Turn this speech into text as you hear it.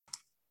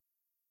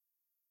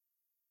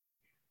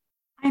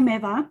I'm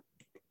Eva,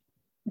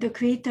 the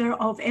creator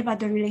of Eva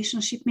the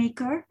Relationship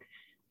Maker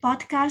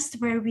podcast,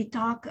 where we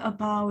talk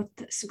about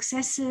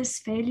successes,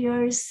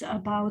 failures,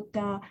 about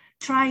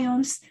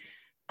triumphs,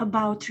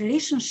 about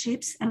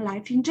relationships and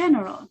life in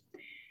general.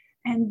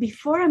 And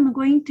before I'm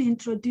going to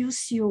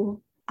introduce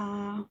you,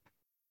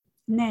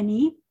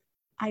 Nanny,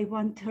 I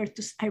wanted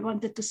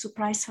to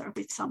surprise her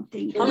with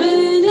something. How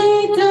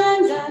many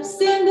times I've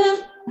seen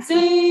the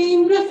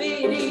same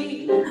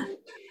graffiti?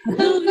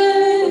 The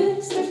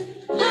rest.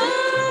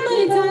 How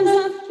many times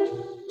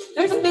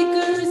I've heard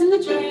speakers in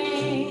the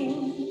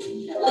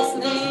train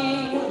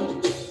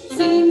listening?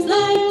 Seems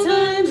like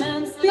time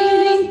and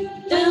speeding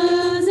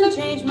doesn't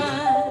change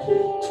my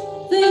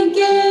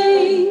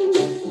thinking.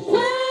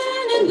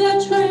 When in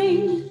the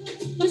train,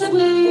 just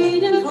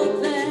wait and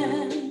hope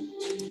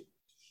then.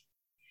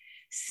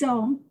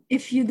 So,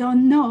 if you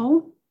don't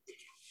know,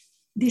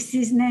 this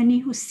is Nanny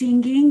who's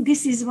singing.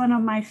 This is one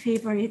of my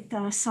favorite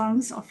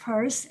songs of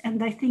hers.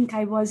 And I think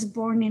I was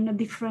born in a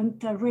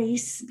different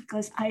race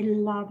because I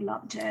love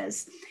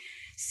jazz.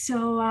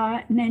 So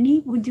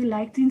Nanny, would you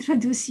like to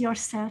introduce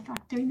yourself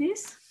after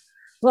this?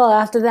 Well,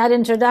 after that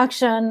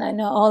introduction, I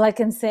know all I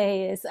can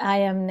say is I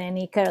am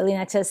Nanny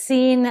Carolina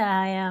Chassin.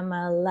 I am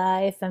a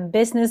life and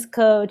business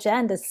coach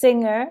and a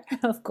singer,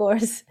 of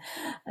course,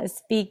 a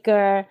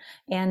speaker,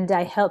 and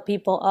I help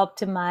people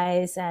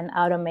optimize and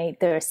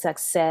automate their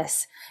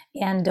success.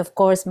 And of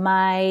course,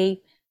 my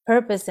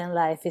purpose in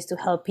life is to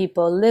help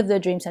people live their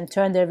dreams and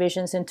turn their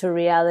visions into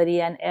reality.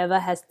 And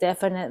Eva has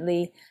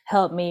definitely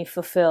helped me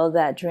fulfill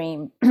that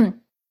dream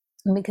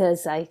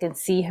because I can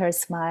see her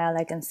smile.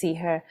 I can see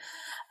her.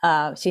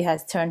 She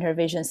has turned her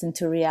visions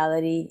into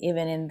reality,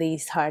 even in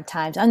these hard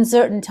times,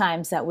 uncertain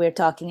times that we're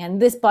talking.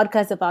 And this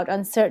podcast is about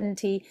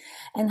uncertainty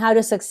and how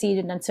to succeed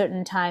in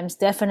uncertain times.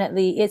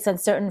 Definitely, it's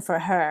uncertain for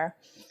her.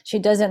 She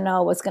doesn't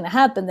know what's going to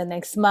happen the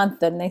next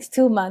month, the next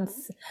 2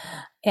 months.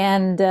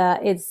 And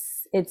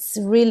it's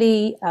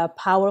really a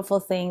powerful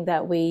thing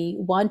that we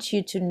want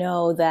you to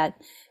know that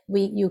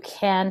you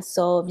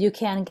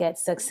can get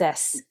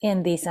success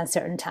in these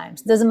uncertain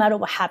times. Doesn't matter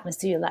what happens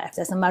to your life,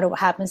 doesn't matter what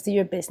happens to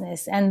your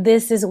business. And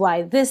this is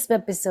why this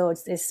episode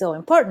is so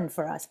important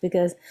for us,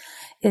 because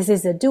this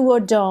is a do or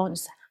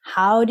don'ts.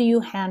 How do you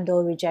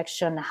handle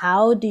rejection?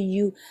 How do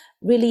you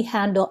really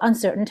handle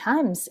uncertain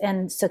times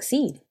and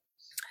succeed?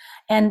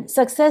 And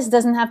success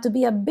doesn't have to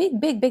be a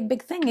big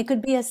thing. It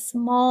could be a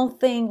small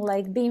thing,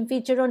 like being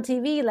featured on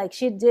TV, like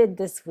she did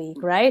this week,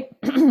 right?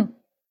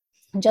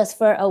 Just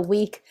for a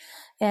week.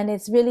 And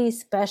it's really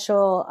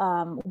special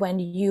when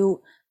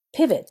you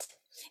pivot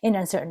in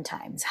uncertain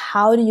times.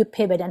 How do you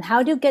pivot, and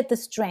how do you get the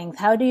strength?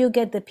 How do you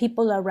get the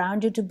people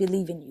around you to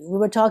believe in you? We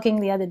were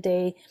talking the other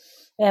day,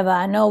 Eva,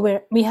 I know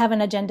we have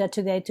an agenda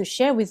today to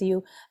share with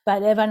you,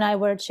 but Eva and I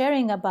were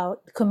sharing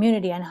about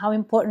community and how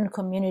important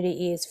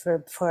community is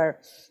for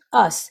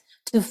us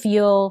to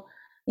feel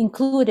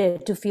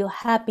included, to feel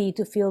happy,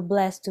 to feel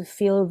blessed, to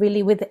feel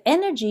really with the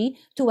energy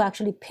to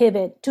actually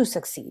pivot to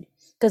succeed.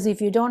 Because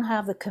if you don't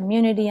have the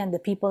community and the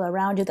people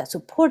around you that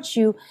support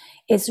you,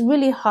 it's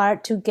really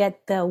hard to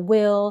get the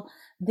will,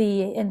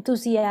 the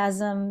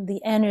enthusiasm,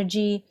 the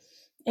energy,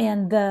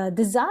 and the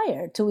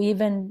desire to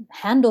even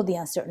handle the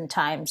uncertain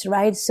times,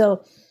 right?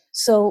 So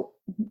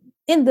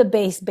in the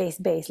base,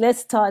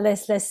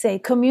 let's say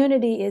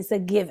community is a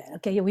given.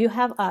 Okay, you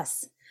have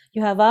us.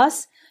 You have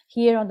us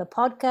here on the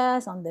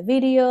podcast, on the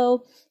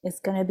video. It's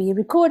going to be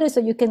recorded, so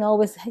you can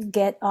always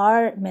get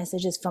our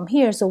messages from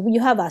here. So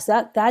you have us.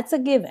 That's a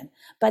given.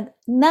 But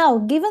now,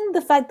 given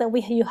the fact that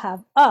you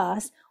have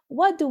us,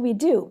 what do we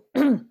do?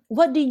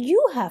 What do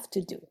you have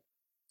to do?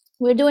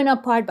 We're doing our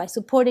part by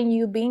supporting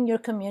you, being your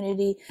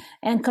community,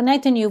 and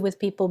connecting you with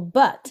people.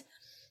 But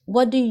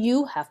what do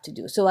you have to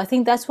do? So I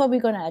think that's what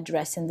we're going to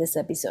address in this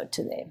episode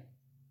today.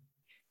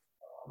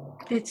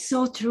 It's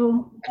so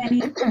true.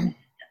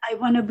 I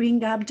want to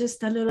bring up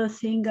just a little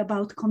thing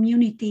about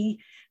community.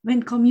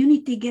 When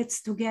community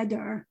gets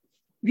together,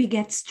 we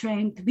get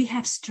strength. We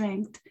have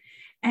strength.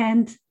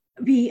 And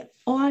we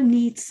all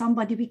need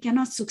somebody. We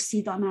cannot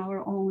succeed on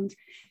our own.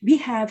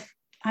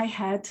 I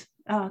had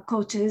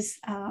coaches.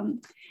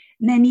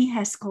 Nanny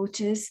has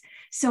coaches.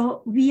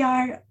 So we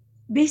are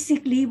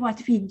basically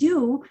what we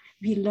do.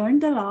 We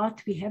learned a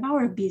lot. We have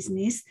our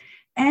business.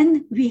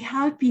 And we're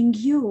helping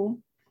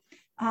you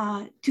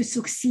to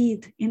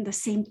succeed in the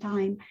same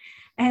time.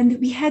 And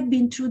we had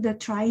been through the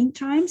trying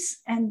times,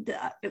 and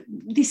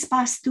this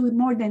past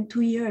more than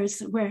 2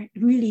 years were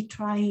really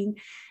trying,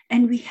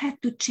 and we had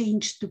to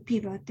change, to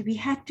pivot. We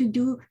had to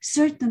do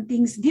certain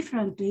things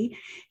differently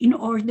in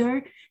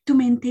order to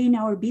maintain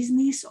our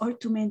business or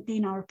to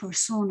maintain our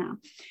persona.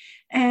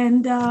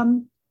 And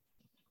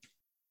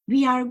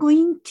we are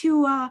going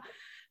to,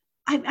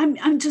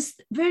 I'm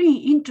just very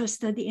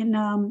interested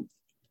in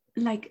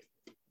like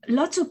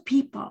lots of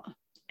people,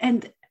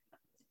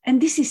 and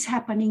this is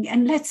happening,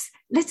 and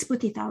let's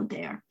put it out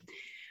there.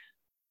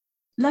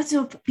 Lots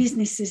of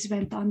businesses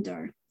went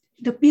under.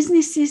 The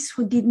businesses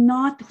who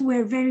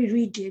were very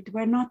rigid,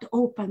 were not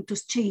open to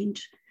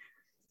change,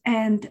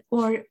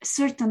 or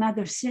certain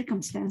other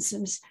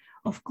circumstances,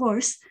 of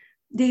course,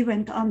 they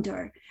went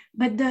under.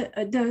 But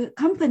the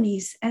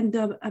companies and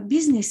the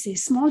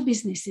businesses, small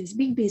businesses,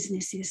 big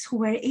businesses, who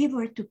were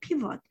able to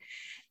pivot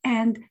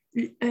and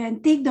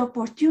take the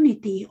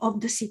opportunity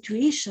of the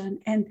situation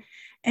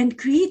and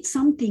create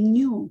something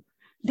new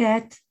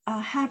that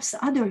helps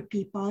other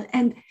people.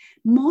 And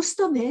most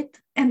of it,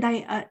 and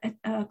I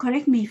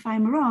correct me if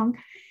I'm wrong,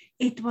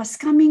 it was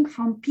coming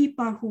from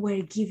people who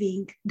were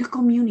giving, the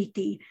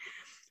community.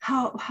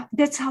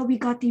 That's how we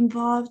got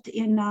involved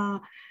in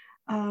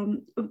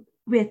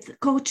with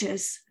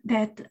coaches,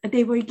 that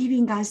they were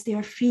giving us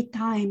their free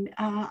time.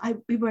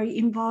 We were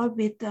involved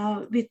with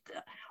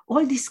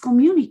all this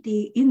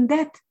community in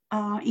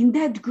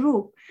that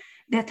group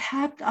that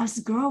helped us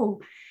grow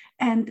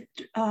and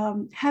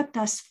helped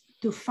us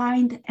to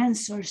find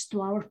answers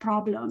to our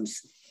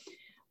problems.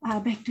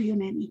 Back to you,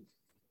 Nanny.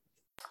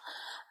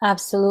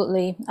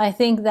 Absolutely. I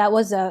think that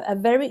was a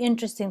very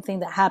interesting thing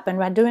that happened,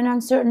 right? During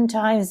uncertain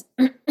times,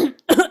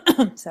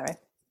 sorry,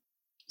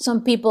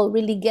 some people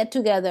really get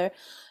together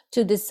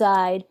to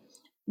decide,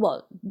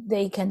 well,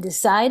 they can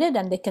decide it,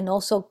 and they can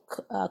also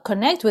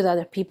connect with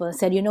other people and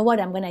said, you know what,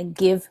 I'm going to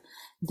give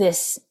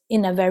this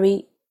in a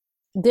very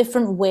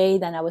different way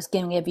than I was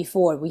giving it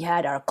before. We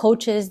had our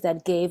coaches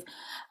that gave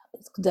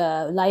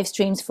the live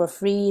streams for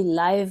free,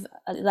 live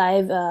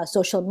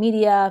social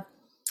media,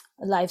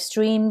 live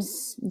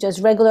streams,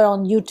 just regular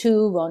on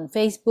YouTube, on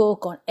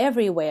Facebook, on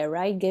everywhere,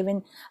 right?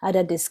 Given at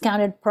a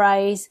discounted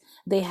price.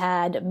 They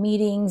had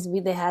meetings,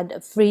 they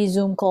had free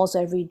Zoom calls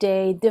every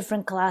day,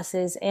 different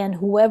classes, and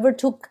whoever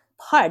took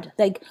part,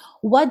 like,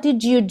 what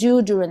did you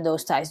do during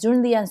those times,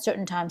 during the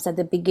uncertain times at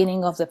the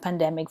beginning of the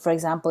pandemic, for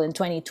example, in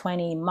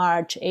 2020,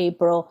 March,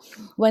 April,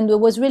 when there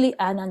was really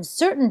an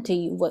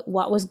uncertainty what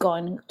was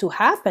going to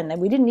happen, and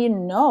we didn't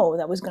even know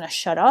that was going to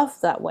shut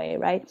off that way,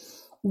 right?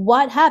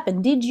 What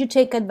happened? Did you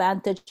take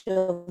advantage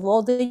of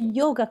all the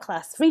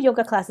free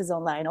yoga classes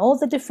online, all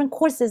the different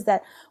courses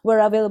that were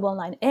available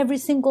online, every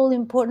single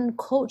important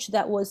coach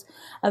that was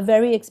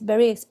very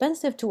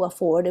expensive to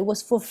afford? It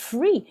was for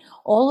free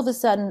all of a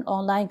sudden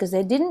online because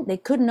they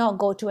could not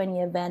go to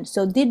any event.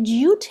 So did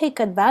you take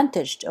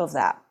advantage of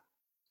that?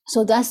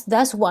 So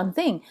that's one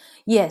thing.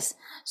 Yes,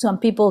 some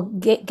people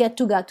get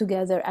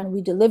together and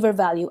we deliver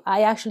value.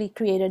 I actually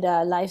created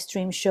a live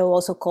stream show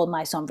also called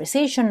My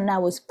Conversation, and I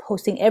was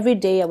posting every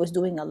day. I was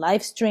doing a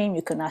live stream.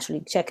 You can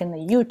actually check in the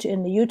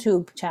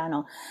YouTube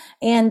channel,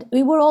 and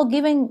we were all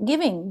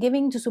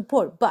giving to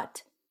support.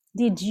 But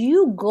did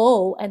you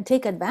go and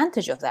take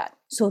advantage of that?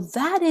 So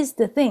that is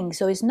the thing.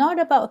 So it's not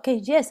about,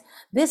 okay, yes,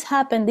 this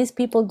happened, these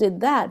people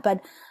did that, but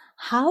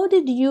how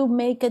did you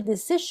make a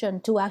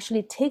decision to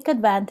actually take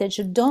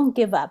advantage? Don't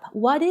give up.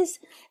 What is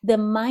the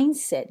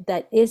mindset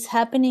that is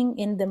happening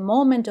in the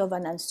moment of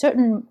an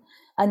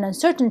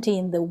uncertainty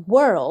in the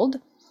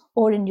world,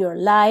 or in your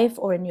life,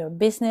 or in your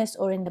business,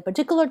 or in the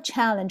particular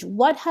challenge?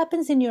 What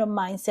happens in your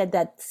mindset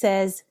that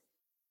says,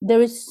 there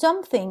is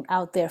something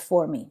out there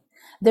for me?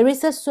 There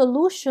is a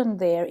solution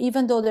there,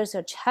 even though there's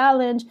a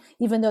challenge,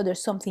 even though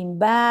there's something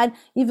bad,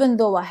 even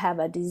though I have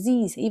a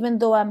disease, even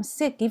though I'm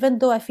sick, even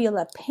though I feel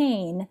a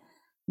pain.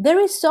 There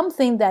is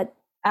something that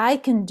I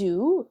can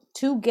do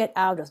to get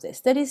out of this.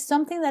 There is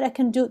something that I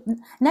can do,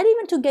 not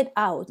even to get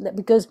out,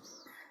 because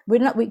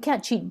we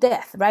can't cheat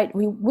death, right?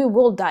 We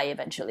will die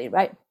eventually,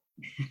 right?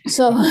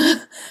 So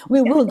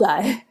we will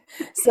die.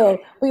 So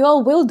we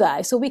all will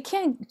die. So we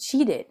can't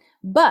cheat it.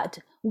 But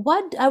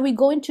what are we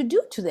going to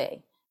do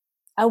today?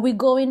 Are we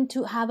going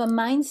to have a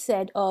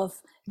mindset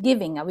of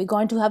giving? Are we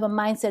going to have a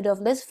mindset of,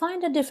 let's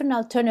find a different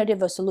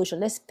alternative or solution?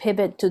 Let's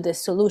pivot to this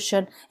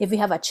solution if we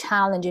have a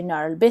challenge in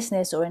our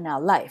business or in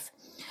our life.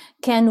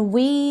 Can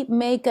we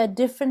make a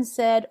different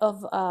set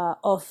of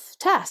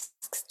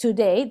tasks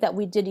today that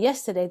we did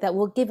yesterday that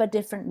will give a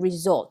different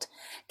result?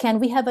 Can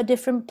we have a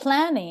different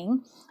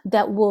planning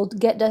that will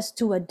get us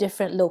to a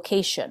different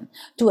location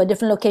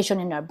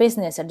in our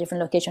business, a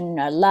different location in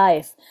our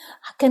life?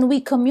 Can we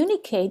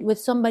communicate with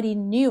somebody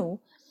new,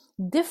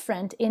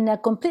 different, in a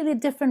completely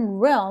different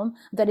realm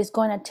that is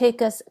going to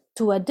take us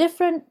to a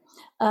different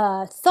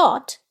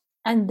thought,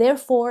 and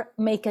therefore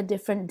make a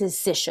different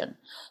decision?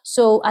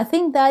 So I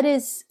think I'm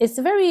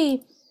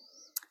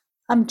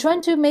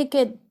trying to make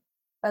it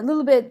a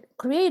little bit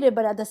creative,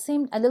 but at the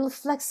same, a little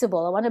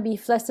flexible. I want to be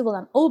flexible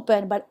and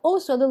open, but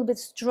also a little bit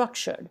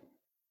structured.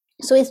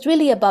 So it's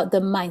really about the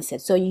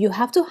mindset. So you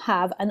have to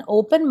have an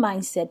open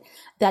mindset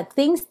that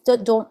things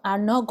are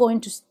not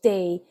going to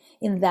stay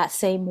in that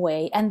same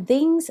way, and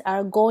things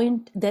are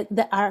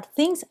there are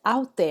things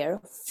out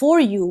there for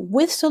you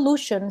with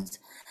solutions,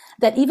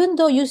 that even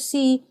though you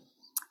see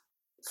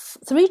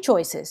three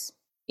choices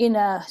in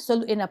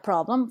a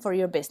problem for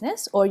your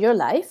business or your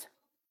life,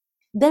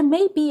 there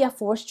may be a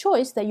fourth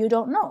choice that you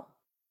don't know.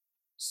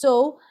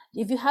 So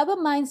if you have a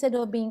mindset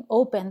of being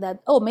open, that,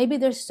 oh, maybe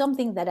there's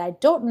something that I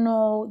don't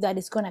know that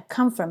is going to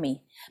come from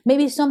me,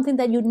 maybe something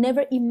that you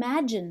never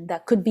imagined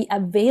that could be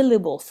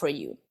available for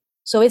you.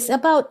 So it's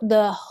about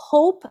the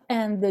hope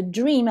and the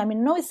dream. I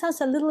mean, no, it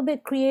sounds a little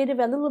bit creative,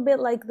 a little bit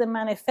like the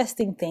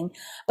manifesting thing,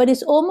 but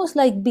it's almost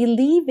like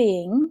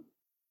believing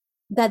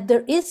that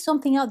there is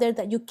something out there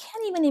that you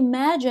can't even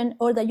imagine,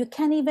 or that you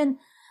can't even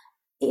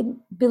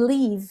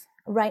believe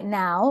right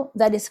now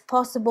that is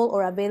possible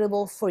or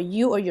available for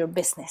you or your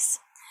business.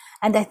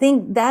 And I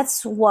think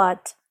that's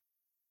what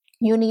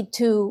you need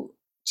to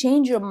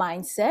change your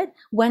mindset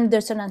when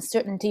there's an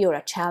uncertainty or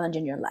a challenge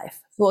in your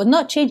life. Well,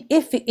 not change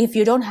if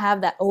you don't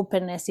have that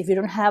openness, if you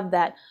don't have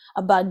that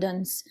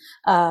abundance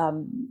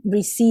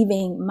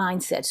receiving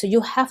mindset. So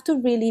you have to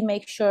really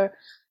make sure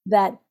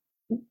that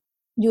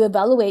you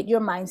evaluate your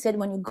mindset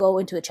when you go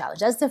into a challenge.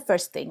 That's the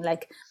first thing.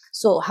 Like,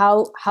 so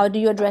how do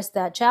you address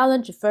that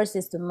challenge? First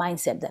is the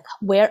mindset. That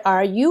where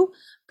are you?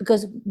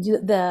 Because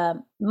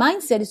the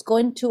mindset is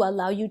going to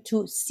allow you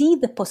to see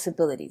the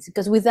possibilities.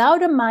 Because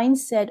without a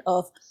mindset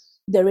of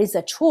there is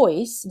a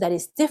choice that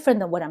is different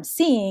than what I'm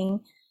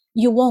seeing,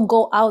 you won't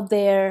go out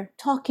there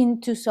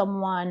talking to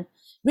someone,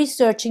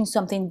 researching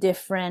something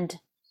different,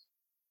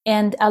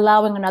 and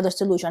allowing another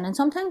solution. And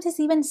sometimes it's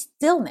even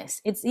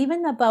stillness. It's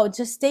even about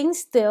just staying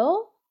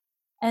still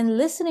and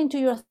listening to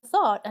your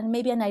thought, and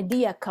maybe an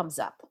idea comes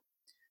up.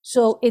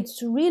 So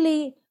it's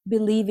really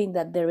believing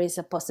that there is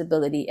a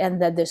possibility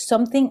and that there's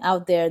something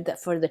out there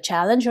that for the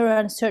challenge or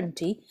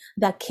uncertainty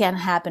that can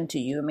happen to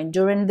you. I mean,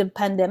 during the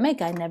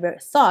pandemic, I never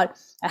thought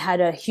I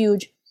had a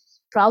huge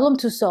problem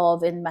to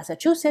solve in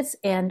Massachusetts,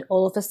 and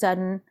all of a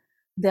sudden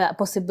the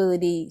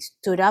possibility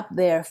stood up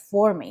there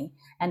for me,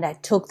 and I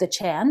took the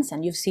chance,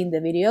 and you've seen the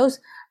videos,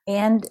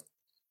 and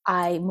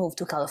I moved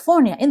to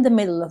California in the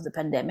middle of the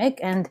pandemic,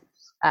 and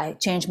I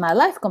changed my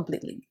life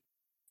completely.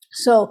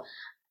 So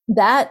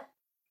that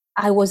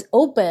I was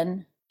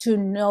open to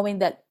knowing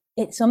that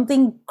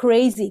something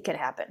crazy could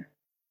happen,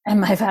 and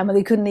my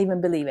family couldn't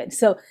even believe it.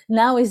 So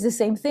now it's the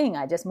same thing.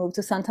 I just moved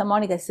to Santa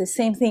Monica. It's the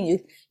same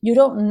thing. You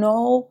don't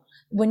know,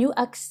 when you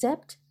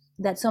accept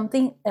that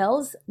something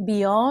else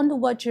beyond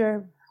what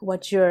you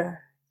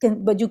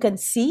can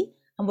see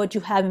and what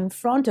you have in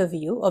front of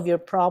you of your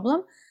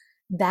problem,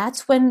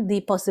 that's when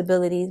the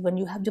possibilities, when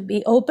you have to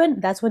be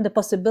open, that's when the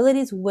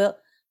possibilities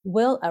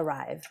will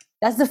arrive.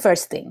 That's the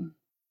first thing.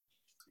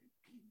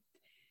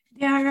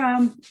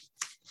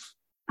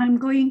 I'm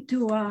going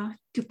to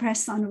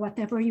press on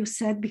whatever you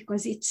said,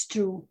 because it's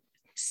true.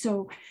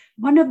 So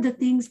one of the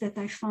things that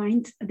I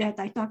find, that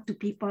I talk to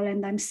people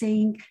and I'm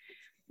saying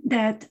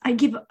that I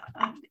give,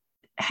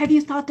 have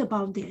you thought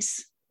about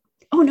this?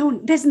 Oh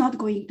no, that's not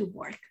going to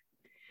work.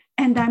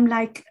 And I'm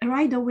like,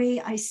 right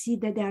away, I see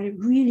that they are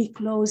really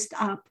closed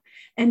up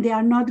and they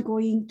are not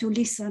going to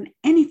listen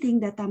anything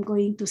that I'm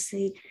going to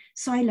say.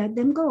 So I let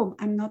them go.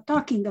 I'm not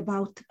talking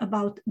about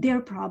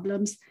their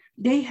problems.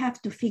 They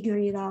have to figure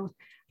it out.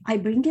 I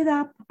bring it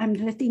up. I'm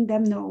letting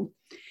them know.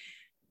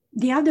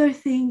 The other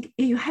thing,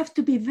 you have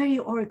to be very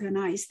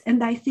organized.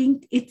 And I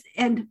think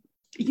and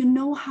you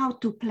know how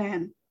to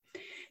plan.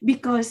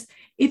 Because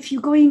if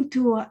you're going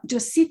to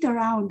just sit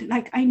around,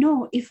 like I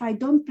know if I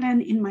don't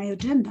plan in my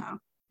agenda,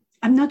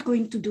 I'm not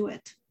going to do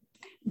it.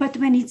 But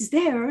when it's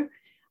there,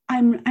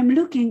 I'm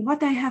looking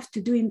what I have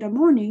to do in the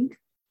morning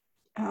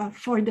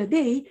for the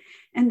day,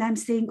 and I'm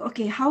saying,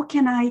 okay, how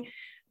can I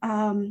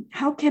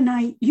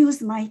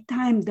use my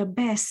time the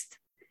best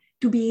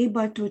to be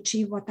able to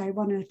achieve what I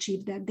want to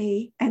achieve that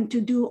day, and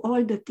to do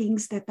all the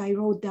things that I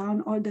wrote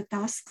down, all the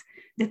tasks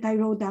that I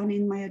wrote down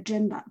in my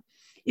agenda.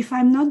 If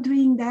I'm not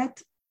doing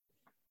that,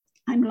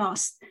 I'm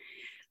lost.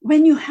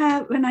 When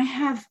I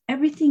have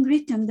everything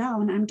written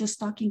down, I'm just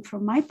talking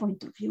from my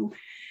point of view,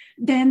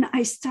 then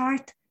I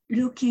start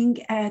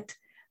looking at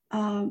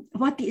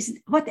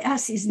what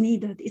else is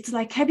needed. It's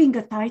like having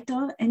a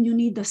title and you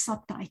need a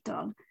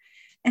subtitle.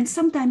 And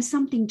sometimes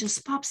something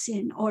just pops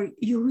in, or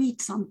you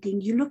read something,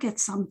 you look at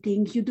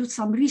something, you do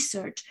some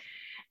research,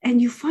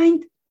 and you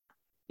find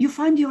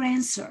your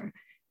answer.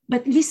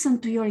 But listen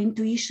to your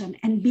intuition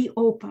and be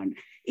open.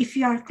 If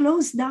you are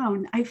closed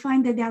down, I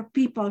find that there are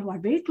people who are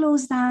very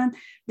closed down.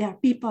 There are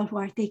people who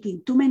are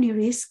taking too many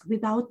risks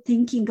without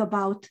thinking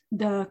about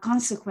the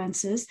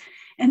consequences.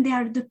 And there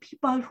are the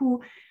people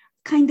who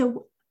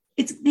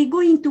they're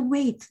going to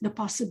wait the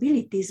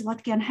possibilities,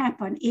 what can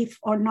happen if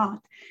or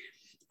not.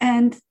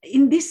 And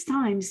in these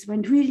times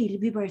when really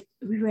we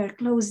were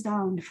closed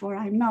down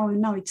for,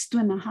 now it's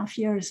 2.5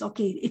 years.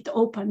 Okay, it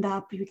opened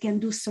up. We can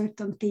do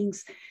certain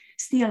things.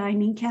 Still,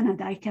 I'm in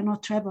Canada. I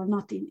cannot travel,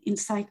 not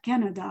inside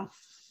Canada,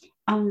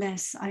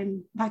 unless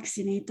I'm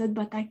vaccinated,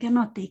 but I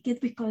cannot take it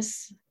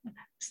because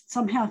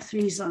some health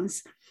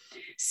reasons.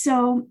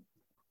 So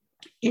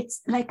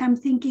it's like I'm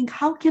thinking,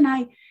 how can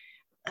I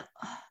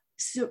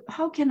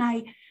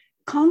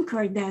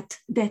conquer that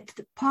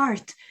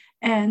part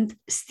and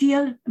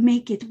still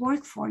make it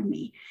work for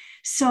me?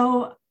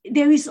 So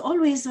there is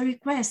always a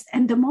request.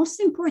 And the most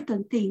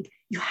important thing,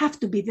 you have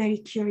to be very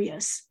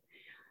curious.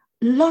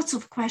 Lots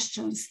of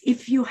questions.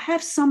 If you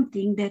have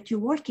something that you're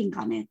working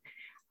on it,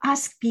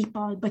 ask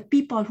people, but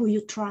people who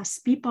you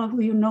trust, people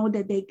who you know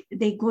that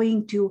they're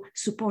going to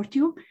support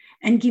you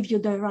and give you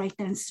the right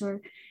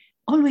answer.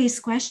 Always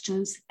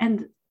questions,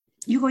 and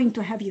you're going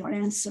to have your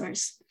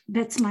answers.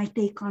 That's my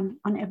take on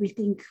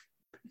everything,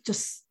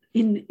 just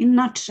in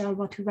nutshell,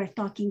 what we were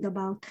talking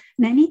about.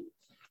 Nanny?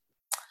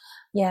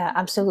 Yeah,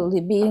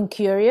 absolutely. Being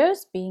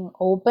curious, being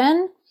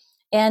open.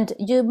 And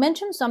you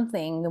mentioned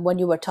something when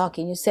you were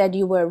talking. You said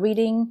you were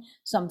reading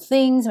some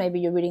things. Maybe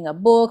you're reading a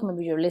book,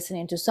 maybe you're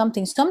listening to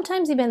something.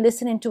 Sometimes even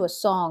listening to a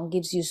song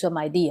gives you some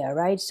idea,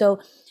 right? So,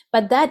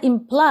 but that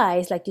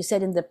implies, like you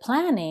said, in the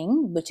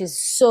planning, which is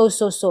so,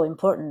 so, so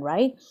important,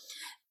 right?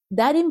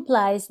 That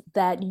implies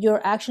that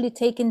you're actually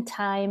taking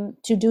time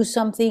to do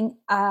something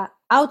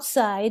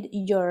outside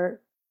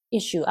your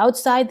issue,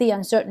 outside the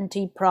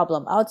uncertainty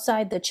problem,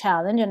 outside the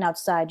challenge, and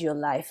outside your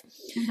life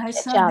And I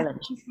saw the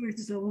challenge. comfort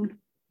zone,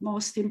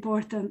 most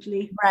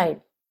importantly.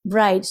 Right.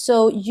 Right.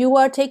 So you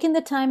are taking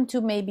the time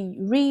to maybe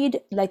read,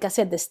 like I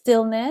said, the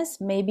stillness.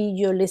 Maybe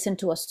you listen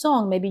to a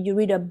song. Maybe you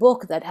read a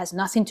book that has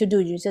nothing to do.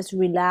 You just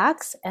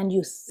relax and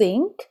you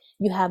think.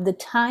 You have the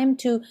time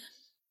to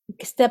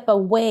step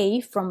away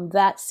from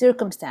that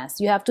circumstance.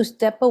 You have to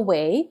step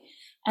away.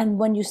 And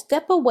when you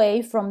step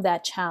away from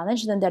that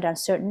challenge, then that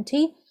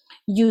uncertainty,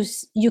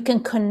 you can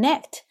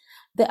connect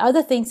the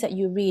other things that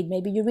you read.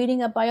 Maybe you're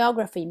reading a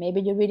biography,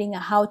 maybe you're reading a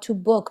how-to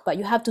book, but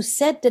you have to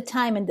set the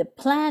time and the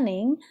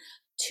planning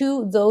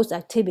to those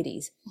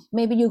activities.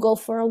 Maybe you go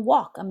for a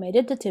walk, a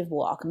meditative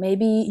walk.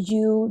 Maybe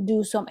you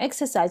do some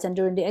exercise, and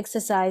during the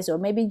exercise, or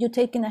maybe you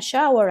take in a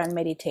shower and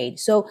meditate.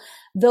 So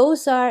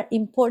those are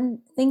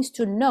important things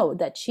to know,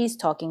 that she's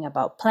talking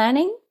about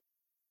planning,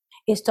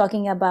 is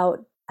talking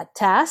about a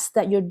task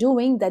that you're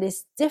doing that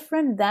is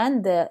different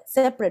than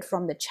separate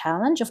from the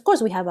challenge. Of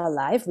course, we have our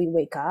life. We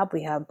wake up,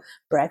 we have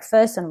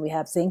breakfast, and we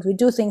have things. We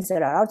do things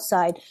that are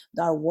outside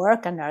our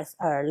work and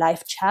our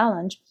life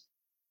challenge.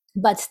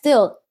 But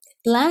still,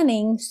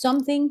 planning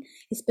something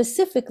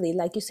specifically,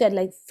 like you said,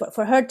 like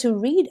for her to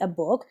read a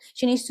book,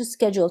 she needs to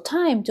schedule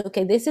time to,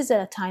 okay, this is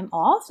a time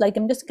off. Like,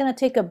 I'm just going to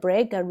take a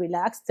break and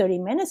relax 30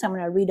 minutes. I'm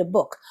going to read a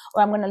book,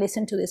 or I'm going to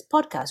listen to this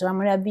podcast, or I'm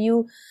going to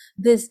view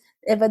this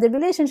about the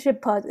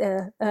relationship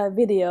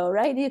video,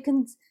 right? You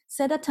can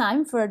set a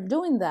time for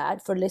doing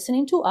that, for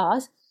listening to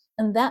us,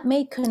 and that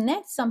may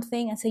connect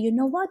something and say, you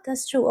know what,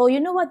 that's true. Oh, you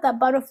know what, that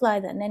butterfly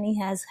that Nenny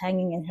has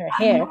hanging in her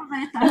hair.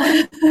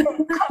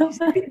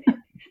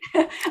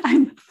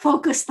 I'm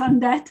focused on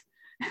that.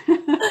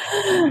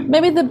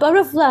 Maybe the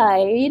butterfly,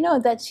 you know,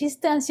 that she's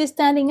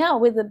standing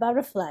out with the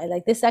butterfly.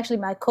 Like this, actually,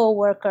 my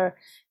co-worker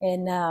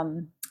in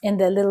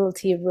the little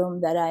tea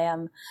room that I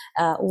am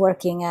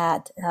working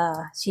at,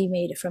 she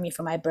made it for me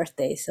for my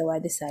birthday, so I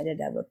decided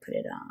I would put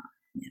it on.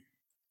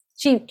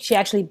 Yeah. She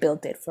actually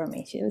built it for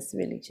me. She's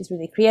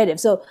really creative.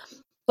 So,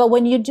 but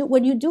when you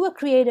do a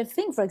creative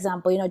thing, for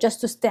example, you know,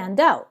 just to stand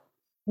out,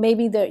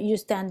 maybe you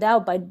stand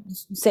out by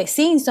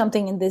seeing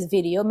something in this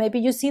video. Maybe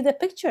you see the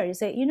picture, you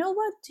say, you know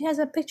what, she has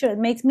a picture, it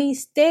makes me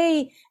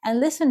stay and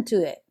listen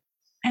to it.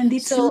 And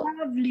it's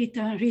lovely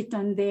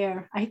written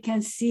there. I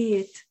can see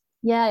it.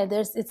 Yeah,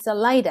 it's a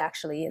light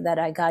actually that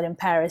I got in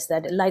Paris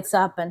that it lights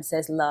up and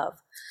says love.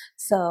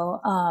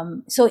 So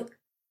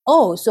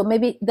so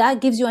maybe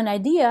that gives you an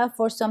idea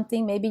for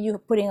something. Maybe you're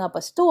putting up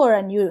a store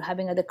and you're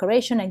having a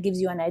decoration and gives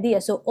you an idea.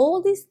 So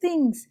all these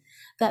things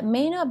that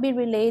may not be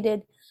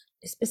related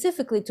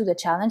specifically to the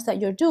challenge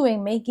that you're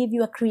doing may give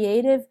you a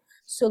creative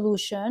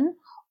solution,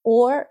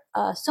 or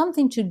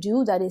something to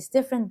do that is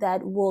different,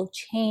 that will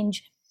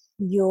change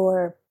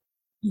your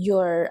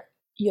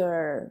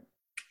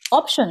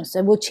options.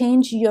 It will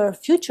change your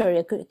future.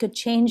 It could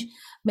change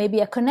maybe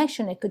a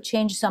connection. It could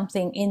change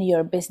something in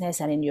your business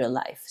and in your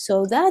life.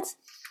 So that's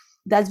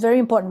very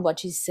important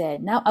what you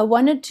said. Now I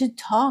wanted to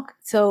talk.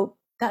 So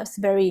that's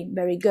very,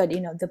 very good.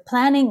 You know, the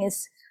planning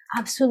is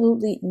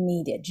absolutely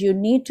needed. You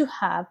need to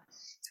have,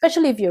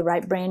 especially if you're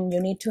right brain, you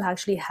need to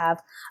actually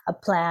have a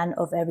plan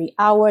of every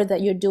hour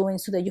that you're doing,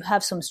 so that you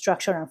have some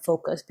structure and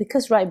focus.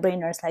 Because right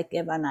brainers like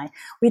Eva and I,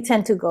 we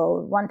tend to go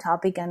one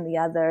topic and the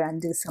other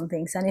and do some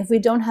things. And if we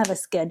don't have a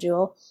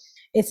schedule,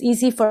 it's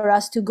easy for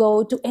us to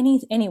go to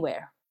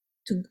anywhere,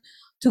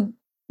 to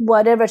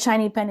whatever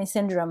shiny penny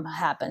syndrome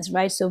happens,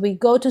 right? So we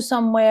go to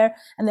somewhere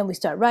and then we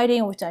start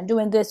writing, we start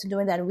doing this and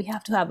doing that, and we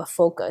have to have a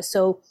focus.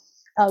 So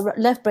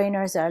left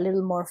brainers are a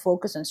little more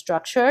focused and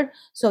structured,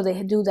 so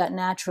they do that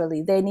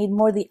naturally. They need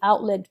more the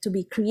outlet to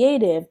be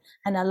creative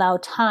and allow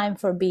time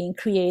for being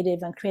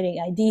creative and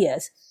creating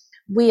ideas.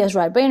 We as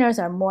right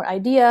brainers are more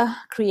idea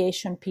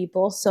creation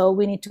people, so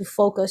we need to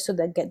focus so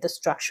that get the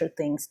structured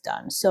things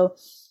done. So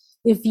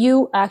if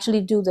you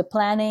actually do the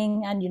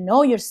planning and you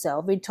know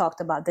yourself, we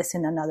talked about this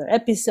in another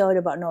episode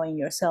about knowing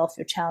yourself,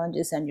 your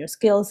challenges and your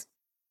skills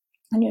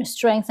and your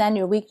strengths and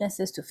your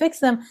weaknesses to fix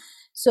them.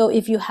 So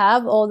if you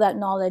have all that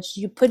knowledge,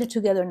 you put it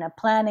together in a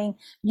planning,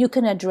 you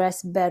can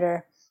address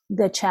better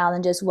the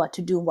challenges, what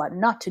to do, what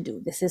not to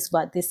do. This is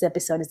what this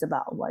episode is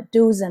about, what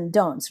do's and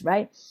don'ts,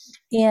 right?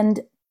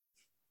 And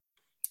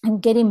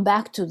getting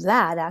back to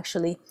that,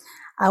 actually,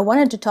 I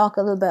wanted to talk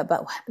a little bit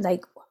about,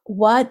 like,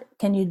 what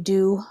can you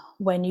do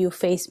when you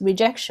face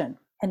rejection,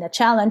 and a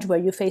challenge where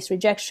you face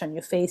rejection,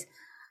 you face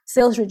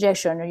sales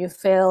rejection, or you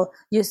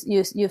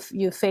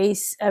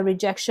face a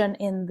rejection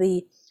in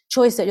the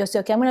choice that you say,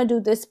 okay, I'm going to do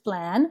this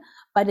plan,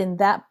 but in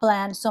that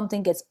plan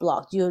something gets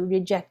blocked, you're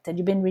rejected,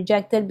 you've been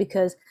rejected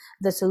because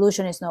the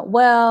solution is not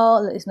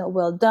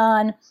well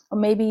done, or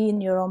maybe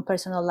in your own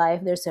personal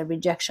life there's a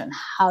rejection.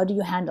 How do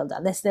you handle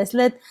that?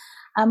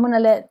 I'm going to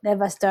let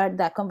Eva start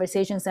that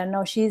conversation, so I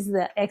know she's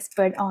the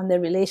expert on the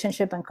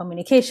relationship and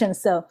communication.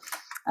 So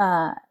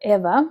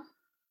Eva.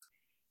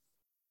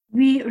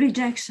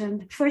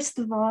 Rejection. First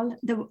of all,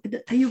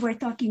 you were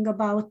talking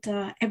about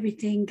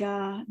everything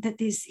that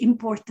is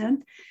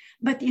important,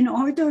 but in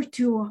order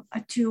to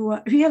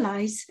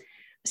realize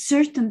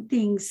certain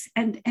things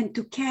and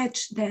to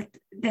catch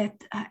that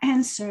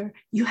answer,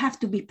 you have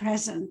to be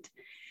present.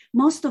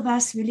 Most of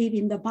us, we live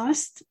in the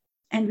past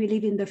and we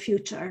live in the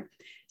future.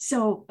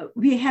 So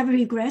we have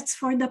regrets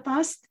for the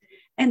past,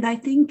 and I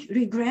think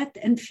regret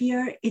and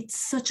fear, it's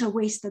such a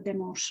wasted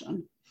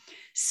emotion.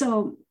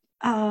 So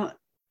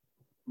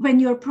when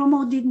your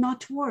promo did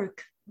not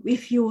work,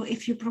 if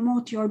you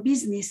promote your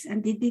business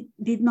and it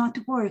did not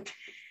work,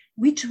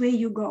 which way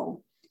you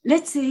go?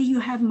 Let's say you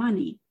have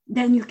money,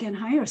 then you can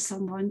hire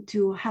someone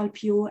to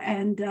help you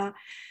and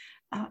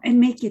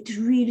make it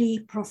really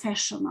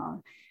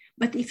professional.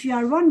 But if you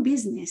are one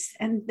business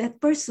and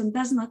that person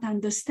does not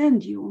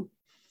understand you,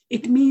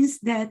 it means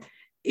that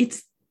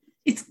it's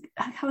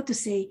how to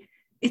say,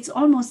 it's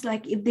almost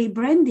like if they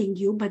branding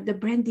you, but the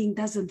branding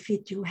doesn't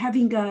fit you.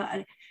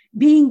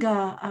 Being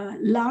a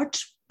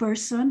large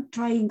person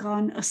trying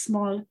on a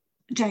small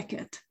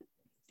jacket.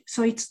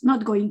 So it's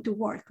not going to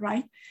work,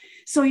 right?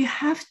 So you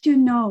have to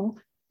know,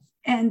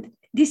 and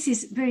this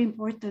is very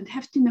important,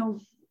 have to know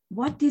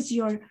what is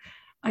your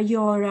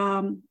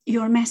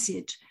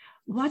message,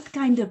 what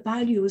kind of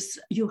values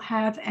you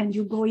have and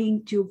you're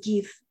going to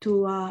give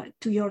to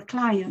your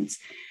clients,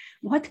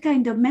 what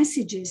kind of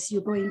messages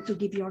you're going to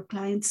give your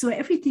clients. So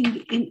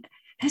everything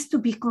has to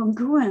be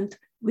congruent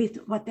with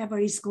whatever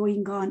is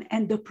going on.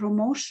 And the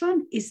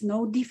promotion is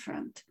no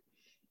different.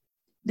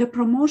 The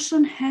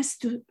promotion has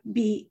to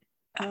be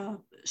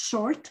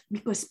short,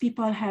 because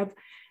people have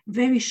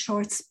very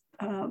short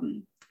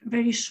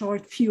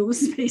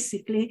fuse,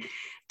 basically,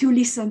 to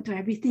listen to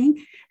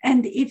everything.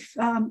 And if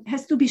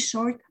has to be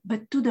short,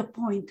 but to the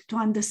point, to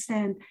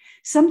understand.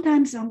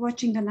 Sometimes I'm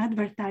watching an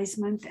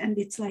advertisement and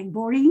it's like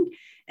boring.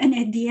 And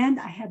at the end,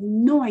 I have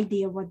no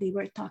idea what they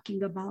were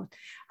talking about.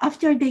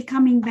 After they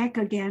coming back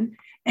again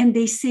and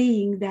they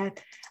saying that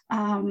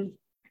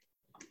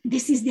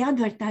this is the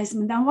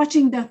advertisement, I'm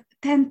watching the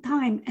 10th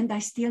time and I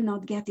still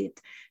not get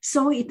it.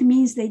 So it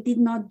means they did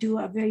not do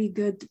a very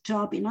good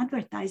job in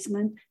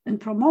advertisement and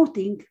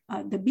promoting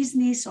the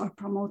business or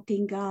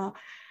promoting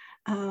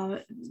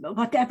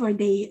whatever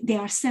they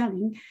are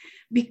selling,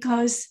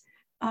 because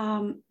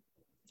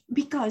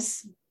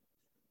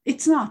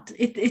it's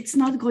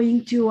not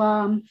going to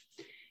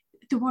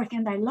work.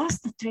 And I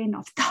lost the train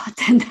of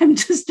thought and I'm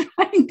just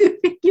trying to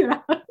figure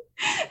out.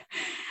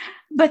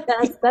 But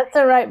that's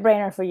a right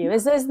brainer for you.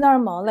 It's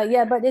normal. Like,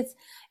 yeah, but it's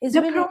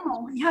the really,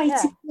 promo. Yeah,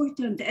 it's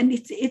important. And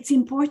it's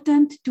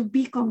important to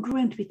be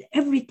congruent with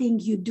everything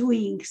you're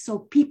doing so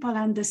people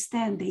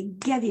understand, they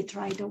get it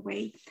right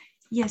away.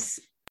 Yes.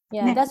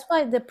 Yeah, Next. that's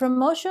why the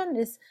promotion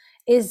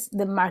is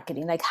the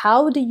marketing. Like,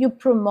 how do you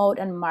promote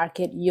and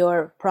market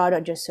your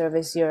product, your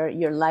service,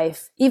 your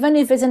life? Even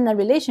if it's in a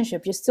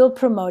relationship, you're still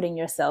promoting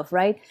yourself,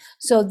 right?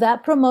 So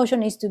that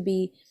promotion needs to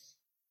be,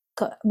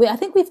 I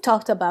think we've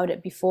talked about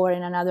it before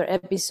in another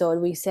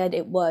episode. We said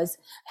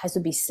has to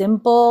be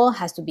simple,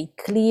 has to be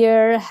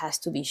clear, has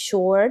to be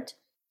short,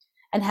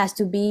 and has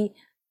to be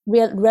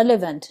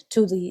relevant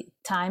to the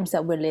times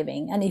that we're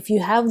living. And if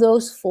you have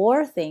those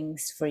 4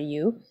 things for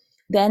you,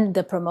 then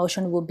the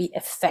promotion will be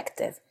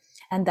effective.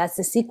 And that's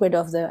the secret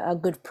of a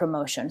good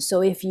promotion.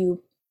 So if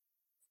you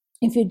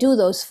do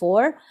those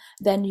 4,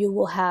 then you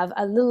will have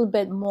a little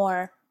bit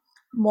more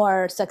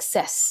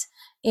success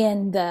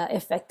in the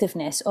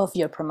effectiveness of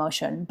your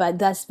promotion. But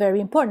that's very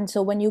important.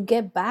 So when you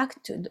get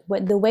back to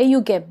the way you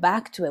get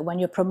back to it, when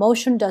your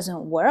promotion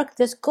doesn't work,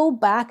 just go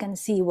back and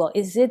see, well,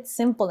 is it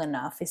simple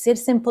enough? Is it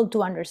simple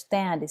to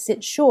understand? Is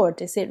it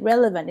short? Is it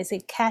relevant? Is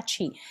it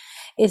catchy?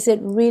 Is it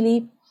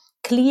really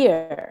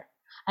clear?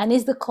 And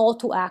is the call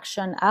to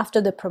action after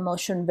the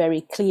promotion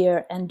very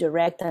clear and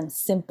direct and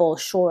simple,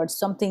 short,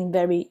 something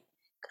very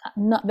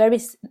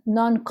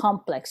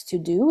non-complex to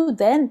do?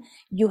 Then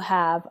you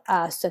have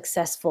a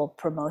successful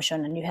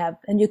promotion,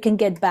 and you can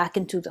get back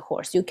into the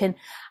horse.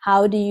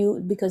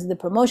 Because the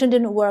promotion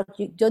didn't work,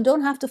 you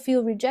don't have to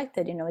feel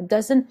rejected.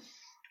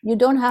 You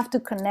don't have to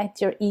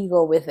connect your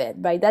ego with it,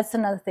 right? That's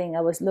another thing.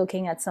 I was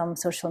looking at some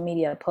social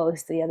media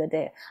posts the other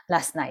day,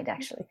 last night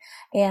actually,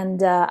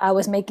 and I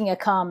was making a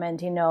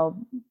comment,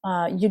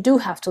 you do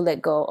have to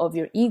let go of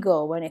your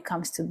ego when it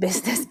comes to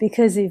business,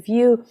 because if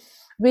you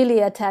really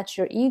attach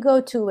your ego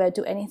to it,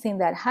 to anything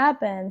that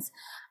happens,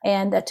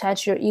 and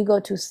attach your ego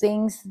to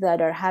things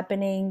that are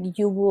happening,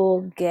 you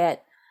will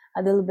get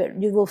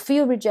you will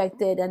feel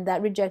rejected, and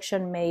that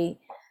rejection a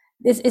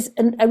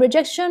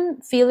rejection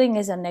feeling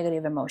is a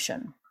negative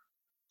emotion.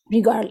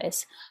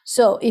 regardless.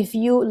 So if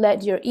you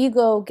let your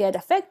ego get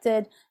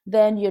affected,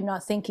 then you're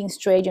not thinking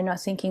straight, you're not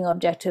thinking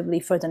objectively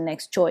for the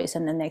next choice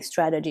and the next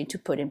strategy to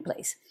put in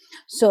place.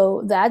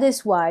 So that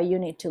is why you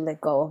need to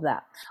let go of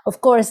that.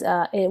 Of course,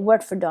 it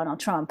worked for Donald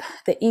Trump.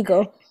 The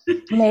ego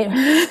made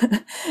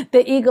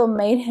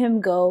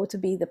him go to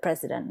be the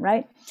president,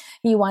 right?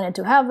 He wanted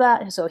to have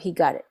that, so he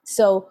got it.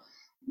 So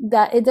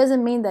that it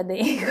doesn't mean that the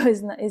ego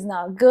is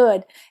not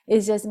good.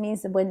 It just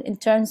means that when, in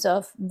terms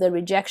of the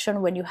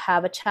rejection, when you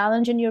have a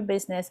challenge in your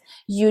business,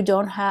 you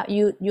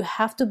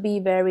have to be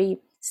very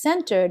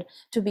centered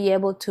to be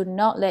able to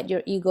not let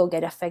your ego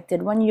get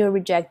affected when you're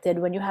rejected,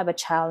 when you have a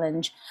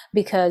challenge,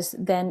 because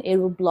then it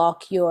will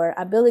block your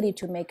ability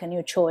to make a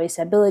new choice,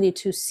 ability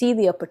to see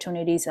the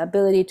opportunities,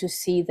 ability to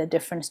see the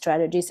different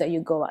strategies that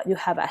you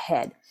have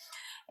ahead.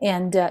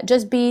 And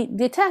just be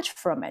detached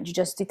from it. You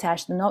just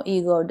detach, no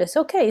ego. That's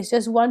okay. It's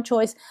just one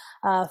choice.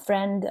 A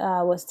friend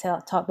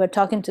we're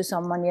talking to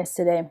someone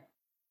yesterday,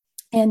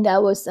 and I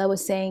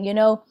was saying,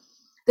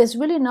 there's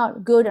really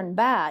not good and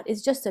bad.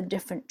 It's just a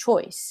different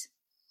choice.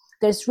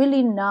 There's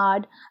really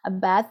not a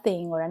bad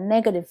thing or a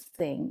negative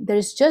thing.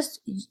 There's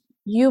just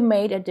you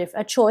made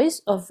a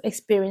choice of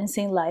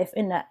experiencing life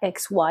in a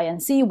X, Y,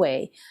 and Z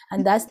way,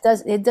 and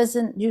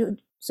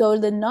so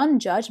the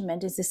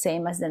non-judgment is the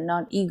same as the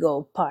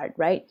non-ego part,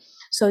 right?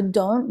 So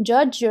don't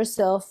judge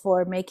yourself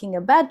for making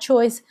a bad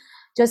choice.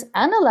 Just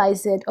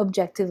analyze it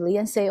objectively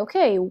and say,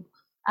 okay,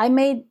 I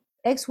made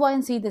X, Y,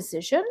 and Z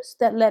decisions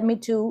that led me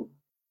to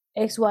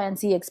X, Y, and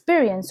Z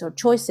experience or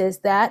choices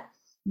that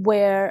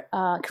were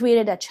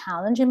created a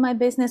challenge in my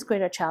business,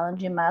 created a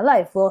challenge in my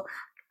life. Well,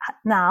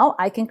 now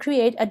I can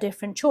create a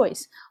different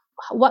choice.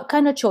 What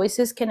kind of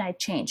choices can I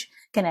change?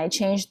 Can I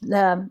change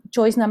the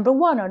choice number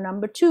 1 or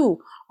number 2?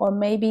 Or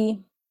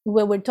maybe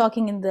when we're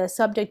talking in the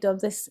subject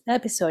of this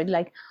episode,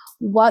 like,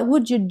 what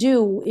would you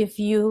do if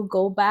you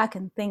go back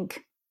and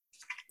think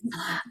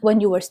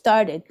when you were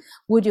started?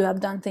 Would you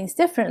have done things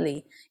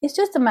differently? It's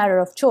just a matter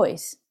of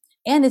choice.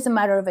 And it's a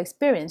matter of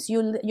experience.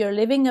 You're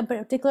living a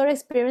particular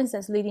experience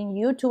that's leading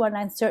you to an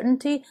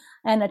uncertainty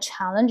and a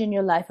challenge in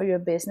your life or your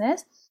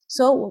business.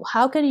 So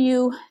how can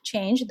you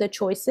change the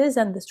choices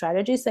and the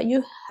strategies that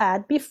you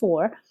had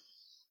before?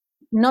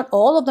 Not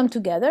all of them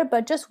together,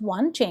 but just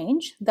one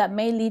change that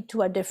may lead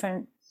to a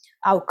different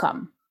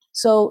outcome.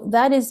 So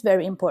that is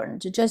very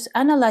important, to just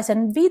analyze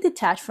and be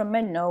detached from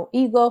it. No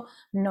ego,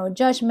 no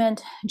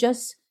judgment,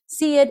 just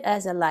see it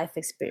as a life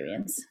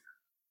experience.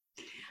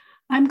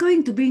 I'm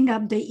going to bring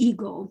up the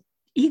ego.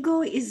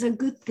 Ego is a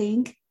good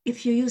thing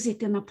if you use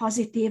it in a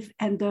positive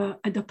and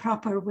the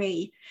proper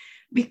way,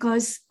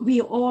 because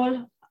we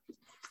all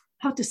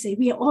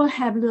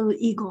have little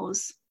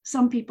egos.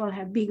 Some people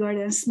have bigger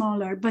and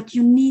smaller, but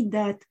you need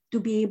that to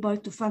be able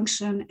to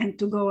function and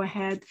to go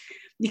ahead,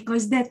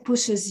 because that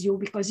pushes you,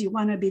 because you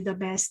want to be the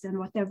best and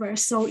whatever.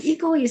 So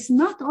ego is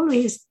not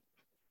always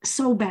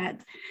so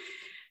bad.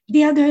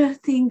 The other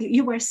thing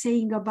you were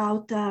saying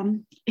about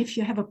if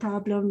you have a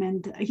problem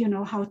and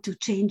how to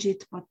change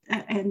it,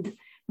 and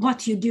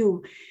what you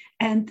do.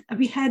 And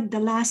we had the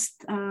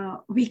last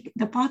week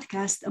the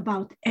podcast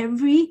about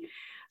every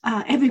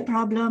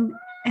problem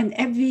and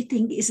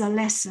everything is a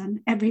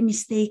lesson. Every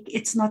mistake,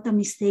 it's not a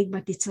mistake,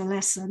 but it's a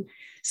lesson.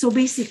 So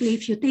basically,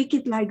 if you take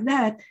it like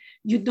that,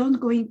 you don't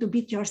going to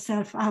beat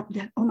yourself up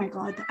that, oh my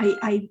God,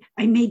 I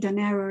made an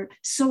error.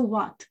 So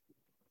what?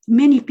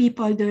 Many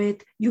people do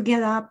it. You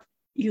get up,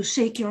 you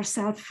shake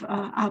yourself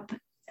up,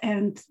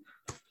 and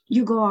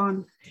you go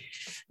on.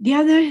 The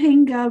other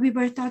thing we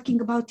were talking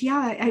about,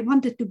 I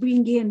wanted to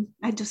bring in,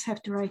 I just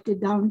have to write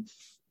it down,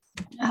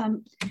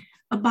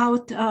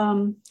 about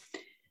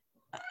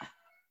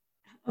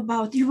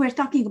you were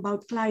talking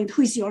about client,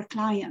 who is your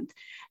client?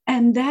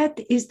 And that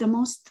is the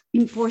most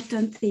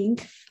important thing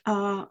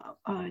to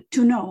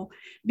know,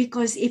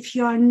 because if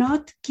you are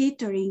not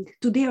catering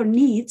to their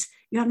needs,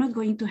 you are not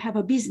going to have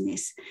a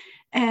business.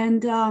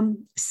 And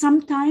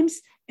sometimes,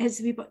 as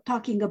we were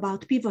talking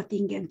about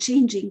pivoting and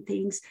changing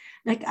things,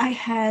 like I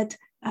had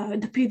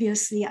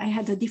previously, I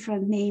had a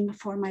different name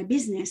for my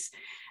business.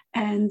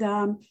 And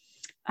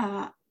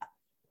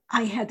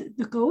I had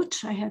the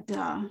coach, I had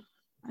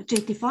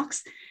JT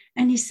Fox,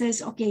 and he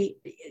says, okay,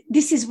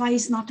 this is why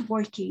it's not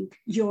working,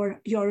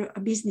 your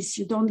business.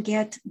 You don't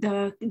get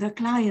the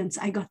clients.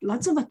 I got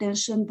lots of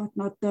attention, but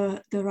not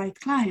the right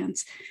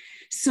clients.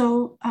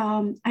 So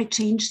I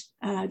changed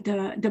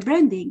the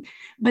branding.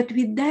 But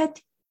with that,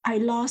 I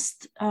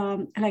lost,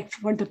 like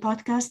for the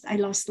podcast, I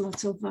lost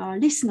lots of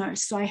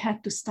listeners. So I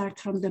had to start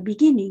from the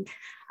beginning.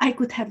 I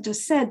could have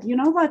just said, you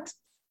know what?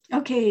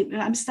 Okay,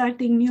 I'm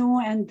starting new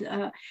and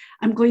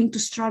I'm going to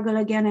struggle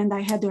again. And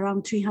I had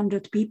around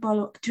 300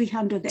 people,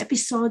 300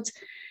 episodes.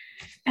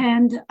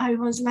 And I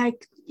was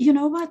like, you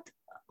know what,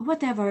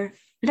 whatever,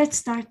 let's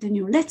start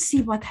anew. Let's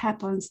see what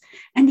happens.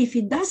 And if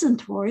it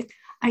doesn't work,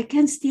 I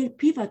can still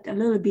pivot a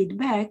little bit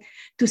back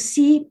to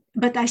see,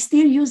 but I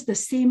still use the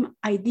same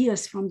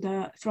ideas from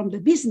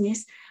the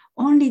business,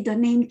 only the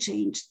name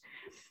changed.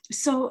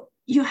 So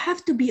you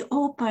have to be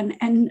open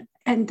and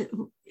And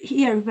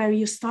here where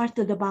you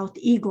started about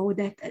ego,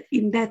 that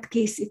in that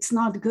case, it's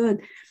not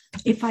good.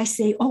 If I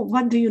say, oh,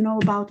 what do you know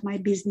about my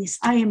business?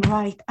 I am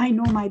right. I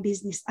know my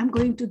business. I'm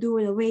going to do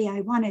it the way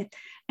I want it.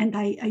 And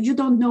you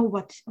don't know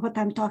what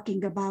I'm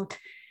talking about.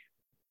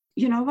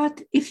 You know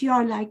what? If you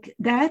are like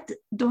that,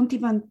 don't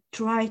even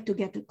try to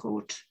get a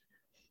coach.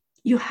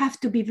 You have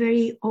to be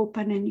very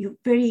open and you're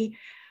very,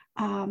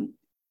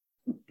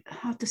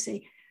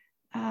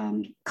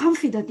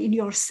 confident in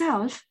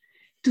yourself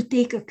to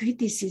take a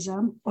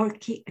criticism or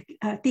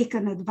take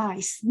an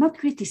advice. Not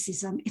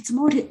criticism, it's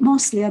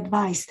mostly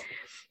advice.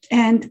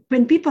 And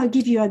when people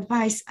give you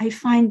advice, I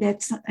find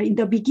that in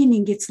the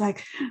beginning, it's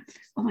like,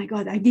 oh my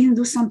God, I didn't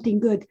do something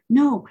good.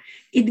 No,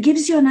 it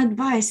gives you an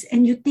advice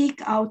and you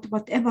take out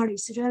whatever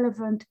is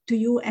relevant to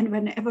you and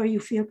whenever you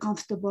feel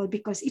comfortable,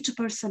 because each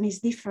person is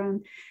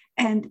different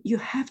and you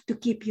have to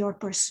keep your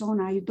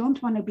persona. You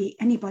don't want to be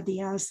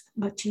anybody else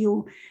but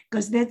you,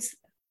 because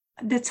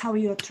that's how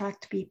you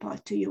attract people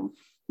to you.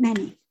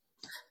 Nani.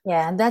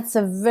 Yeah, and that's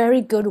a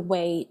very good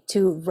way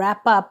to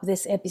wrap up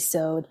this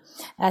episode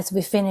as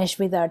we finish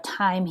with our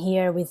time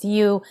here with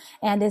you.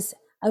 And it's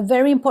a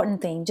very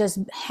important thing. Just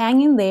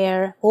hang in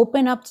there,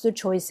 open up to the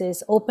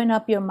choices, open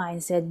up your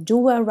mindset,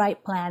 do a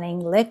right planning,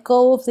 let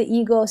go of the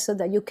ego so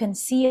that you can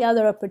see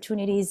other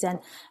opportunities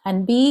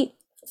and be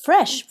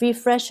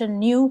fresh and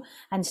new,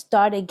 and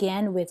start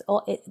again with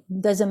all. It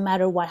doesn't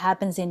matter what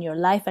happens in your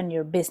life and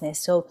your business.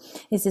 So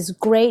this is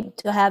great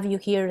to have you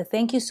here.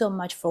 Thank you so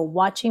much for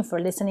watching, for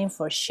listening,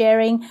 for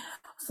sharing,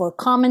 for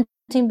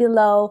commenting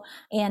below,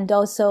 and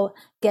also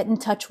get in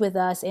touch with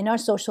us in our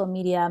social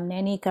media. I'm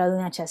Neni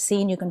Carolina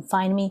Chacin. You can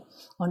find me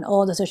on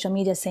all the social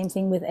media. Same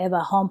thing with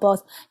Eva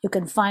Hompoth. You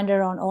can find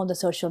her on all the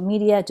social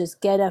media.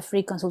 Just get a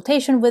free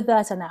consultation with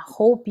us, and I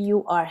hope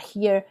you are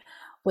here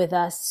with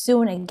us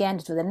soon again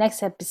to the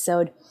next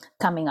episode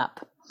coming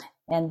up.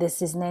 And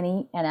this is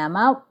Neni, and I'm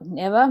out.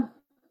 Eva?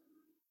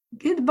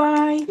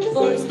 Goodbye.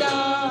 For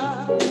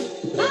star.